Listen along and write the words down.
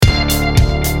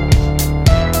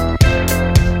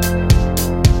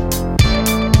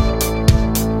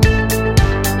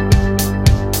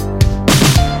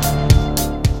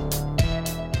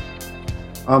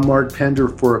I'm Mark Pender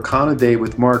for Econoday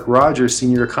with Mark Rogers,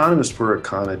 Senior Economist for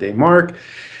Econoday. Mark,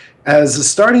 as a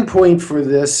starting point for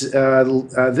this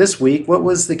week, what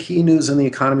was the key news in the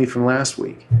economy from last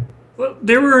week? Well,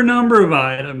 there were a number of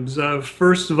items.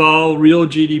 First of all, real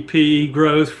GDP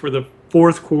growth for the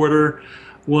fourth quarter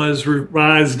was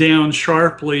revised down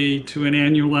sharply to an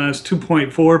annualized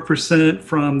 2.4%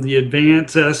 from the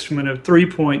advance estimate of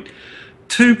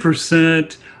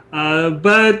 3.2%.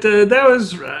 But that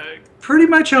was pretty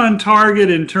much on target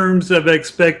in terms of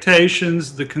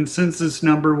expectations. The consensus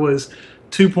number was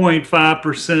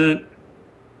 2.5%.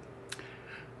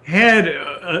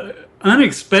 Had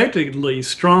unexpectedly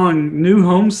strong new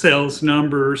home sales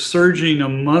numbers, surging a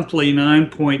monthly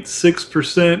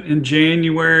 9.6% in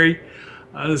January,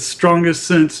 strongest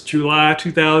since July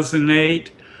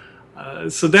 2008.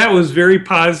 So that was very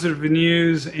positive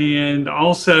news. And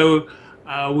also,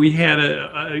 we had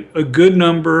a good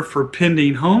number for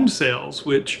pending home sales,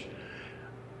 which,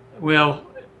 well,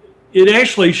 it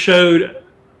actually showed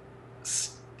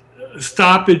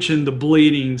stoppage in the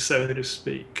bleeding, so to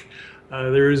speak.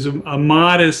 There is a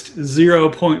modest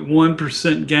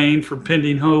 0.1% gain for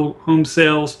pending home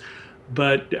sales,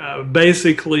 but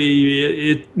basically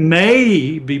it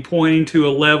may be pointing to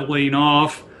a leveling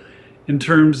off in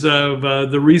terms of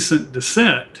the recent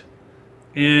descent.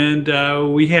 And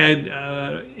we had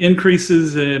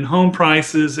increases in home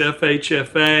prices,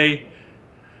 FHFA,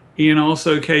 and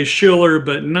also Case-Shiller,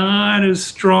 but not as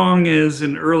strong as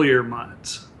in earlier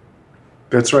months.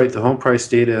 That's right. The home price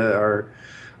data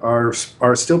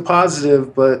are still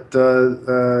positive, but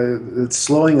it's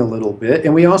slowing a little bit.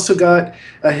 And we also got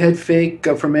a head fake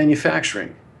for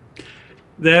manufacturing.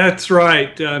 That's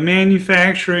right.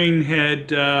 Manufacturing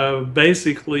had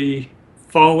basically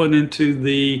fallen into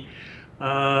the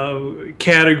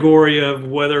category of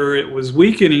whether it was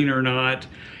weakening or not.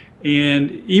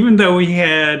 And even though we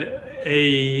had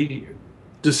a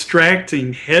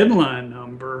distracting headline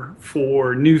number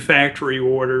for new factory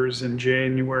orders in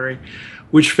January,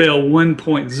 which fell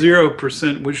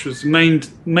 1.0%, which was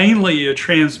mainly a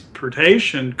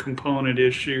transportation component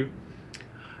issue.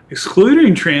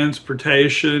 Excluding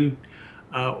transportation,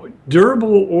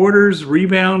 durable orders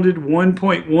rebounded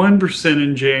 1.1%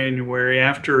 in January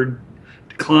after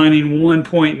declining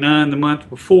 1.9% the month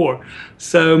before.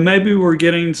 So maybe we're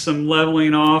getting some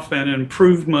leveling off and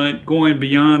improvement going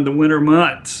beyond the winter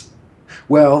months.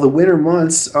 Well, the winter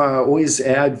months always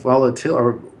add volatility,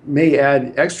 or may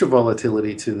add extra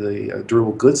volatility to the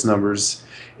durable goods numbers.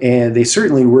 And they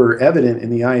certainly were evident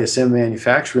in the ISM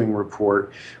manufacturing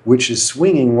report, which is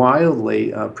swinging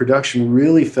wildly. Production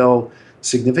really fell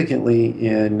significantly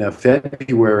in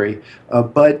February,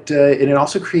 but it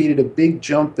also created a big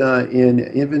jump in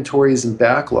inventories and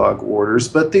backlog orders.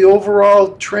 But the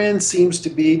overall trend seems to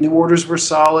be new orders were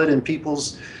solid and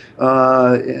people's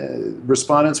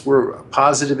respondents were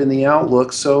positive in the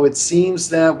outlook. So it seems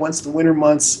that once the winter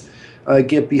months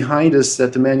get behind us,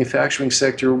 that the manufacturing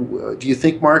sector, do you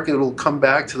think, Mark, it will come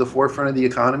back to the forefront of the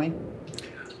economy?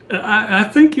 I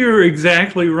think you're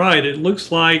exactly right. It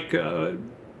looks like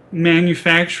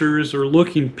manufacturers are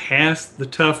looking past the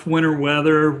tough winter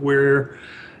weather where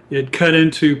it cut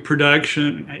into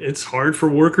production. It's hard for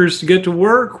workers to get to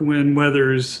work when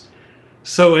weather's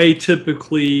so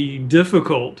atypically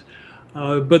difficult.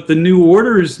 But the new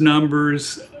orders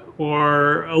numbers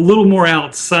are a little more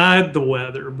outside the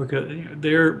weather because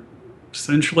they're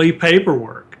essentially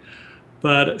paperwork.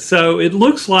 But so it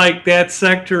looks like that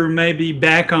sector may be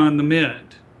back on the mend.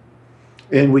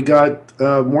 And we got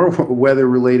more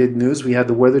weather-related news. We had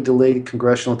the weather-delayed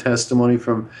congressional testimony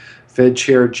from Fed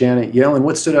Chair Janet Yellen.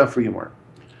 What stood out for you, Mark?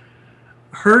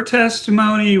 Her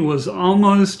testimony was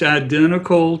almost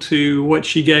identical to what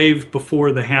she gave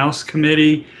before the House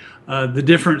committee. The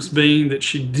difference being that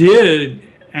she did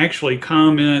actually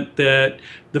comment that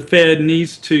the Fed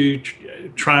needs to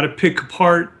try to pick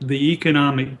apart the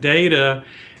economic data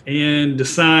and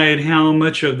decide how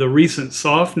much of the recent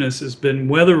softness has been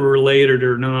weather related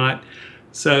or not.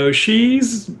 So she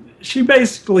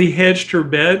basically hedged her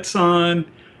bets on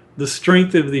the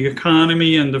strength of the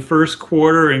economy in the first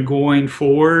quarter and going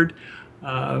forward.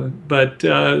 But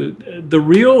the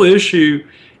real issue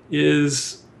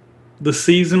is the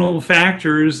seasonal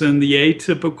factors and the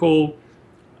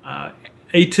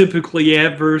atypically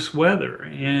adverse weather.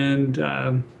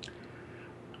 And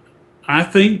I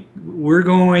think we're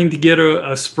going to get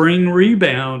a spring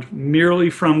rebound merely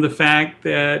from the fact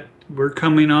that we're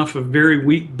coming off a very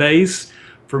weak base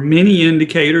for many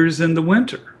indicators in the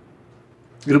winter.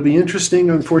 It'll be interesting,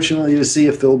 unfortunately, to see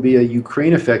if there'll be a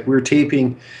Ukraine effect. We're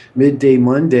taping midday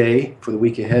Monday for the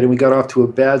week ahead, and we got off to a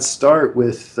bad start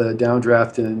with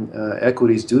downdraft in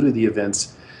equities due to the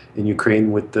events in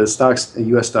Ukraine, with the stocks,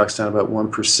 U.S. stocks down about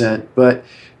 1%. But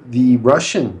the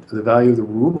value of the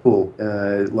ruble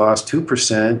lost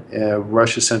 2%.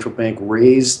 Russia's central bank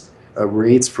raised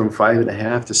rates from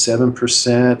 5.5 to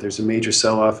 7%. There's a major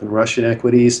sell-off in Russian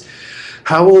equities.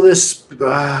 How will this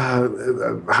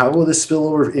spill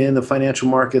over in the financial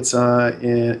markets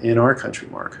in our country,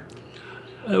 Mark?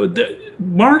 The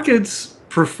markets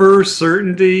prefer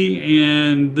certainty,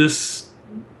 and the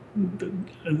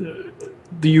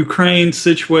Ukraine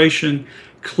situation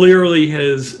clearly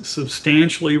has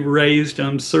substantially raised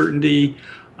uncertainty.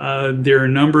 There are a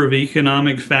number of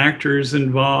economic factors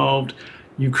involved.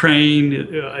 Ukraine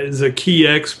is a key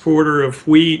exporter of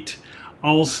wheat.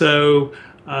 Also,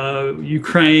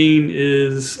 Ukraine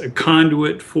is a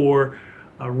conduit for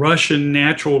Russian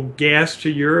natural gas to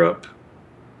Europe.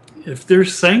 If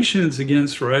there's sanctions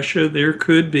against Russia, there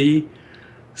could be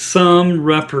some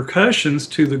repercussions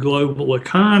to the global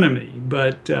economy.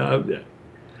 But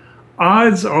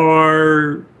odds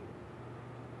are,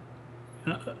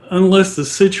 unless the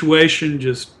situation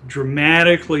just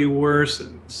dramatically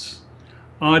worsens,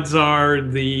 odds are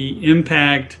the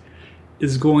impact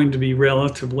is going to be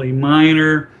relatively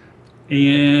minor,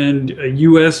 and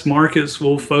U.S. markets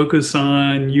will focus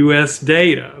on U.S.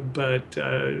 data. But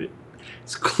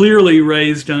it's clearly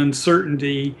raised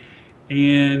uncertainty,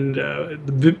 and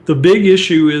the big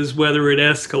issue is whether it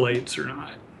escalates or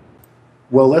not.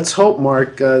 Well, let's hope,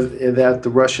 Mark, that the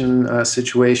Russian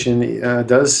situation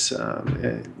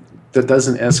that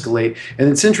doesn't escalate. And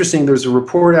it's interesting, there's a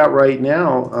report out right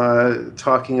now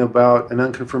talking about an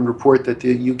unconfirmed report that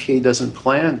the UK doesn't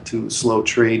plan to slow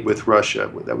trade with Russia.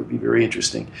 That would be very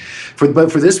interesting. But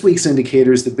for this week's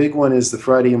indicators, the big one is the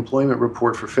Friday employment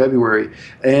report for February.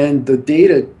 And the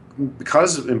data,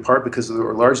 largely because of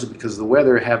the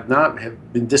weather, have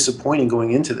been disappointing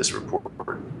going into this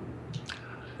report.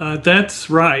 That's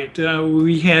right.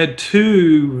 We had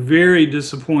two very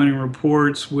disappointing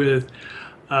reports with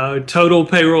total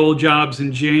payroll jobs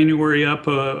in January up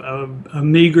a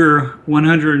meager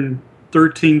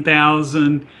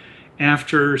 113,000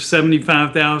 after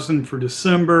 75,000 for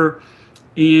December.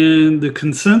 And the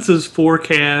consensus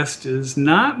forecast is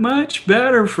not much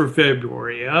better for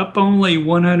February, up only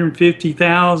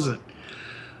 150,000.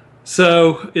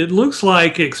 So it looks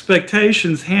like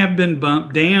expectations have been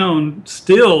bumped down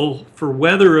still for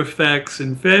weather effects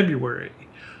in February.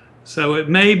 So it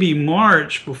may be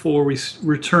March before we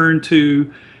return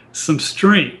to some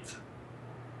strength.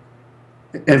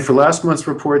 And for last month's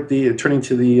report, turning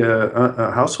to the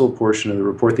household portion of the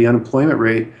report, the unemployment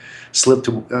rate slipped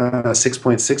to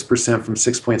 6.6% from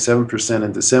 6.7%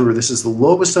 in December. This is the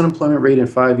lowest unemployment rate in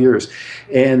 5 years.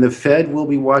 And the Fed will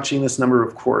be watching this number,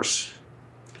 of course.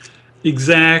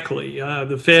 Exactly.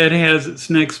 The Fed has its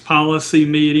next policy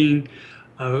meeting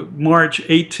March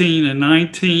 18 and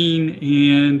 19,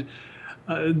 and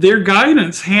their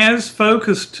guidance has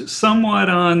focused somewhat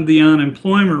on the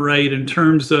unemployment rate in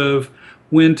terms of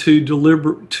when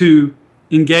to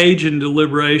engage in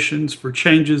deliberations for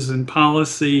changes in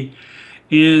policy.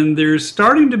 And there's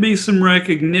starting to be some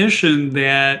recognition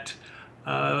that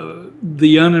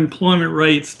the unemployment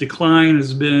rate's decline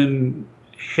has been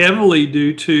heavily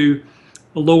due to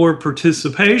a lower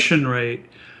participation rate.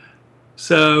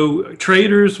 So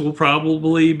traders will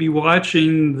probably be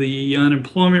watching the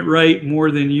unemployment rate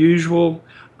more than usual.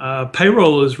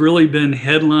 Payroll has really been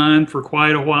headline for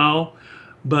quite a while,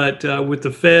 but with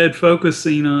the Fed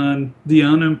focusing on the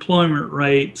unemployment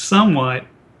rate somewhat,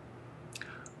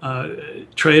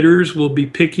 traders will be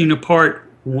picking apart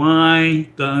why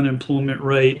the unemployment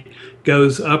rate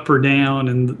goes up or down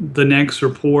in the next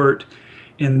report,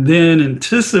 and then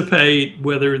anticipate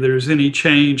whether there's any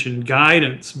change in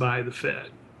guidance by the Fed.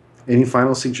 Any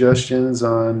final suggestions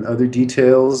on other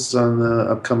details on the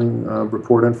upcoming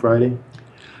report on Friday?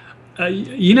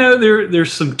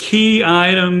 There's some key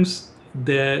items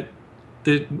that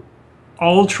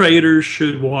all traders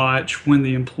should watch when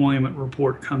the employment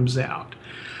report comes out.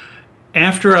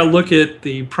 After I look at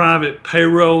the private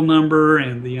payroll number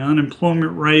and the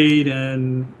unemployment rate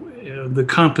and the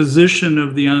composition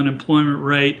of the unemployment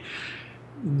rate,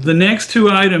 the next two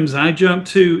items I jump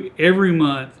to every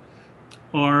month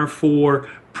are for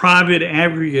private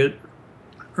aggregate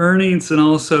earnings and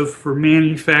also for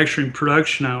manufacturing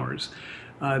production hours.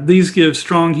 These give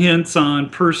strong hints on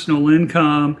personal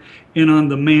income and on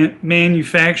the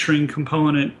manufacturing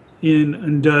component in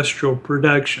industrial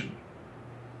production.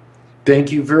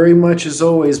 Thank you very much, as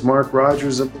always, Mark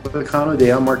Rogers of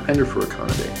Econoday. I'm Mark Pender for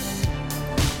Econoday.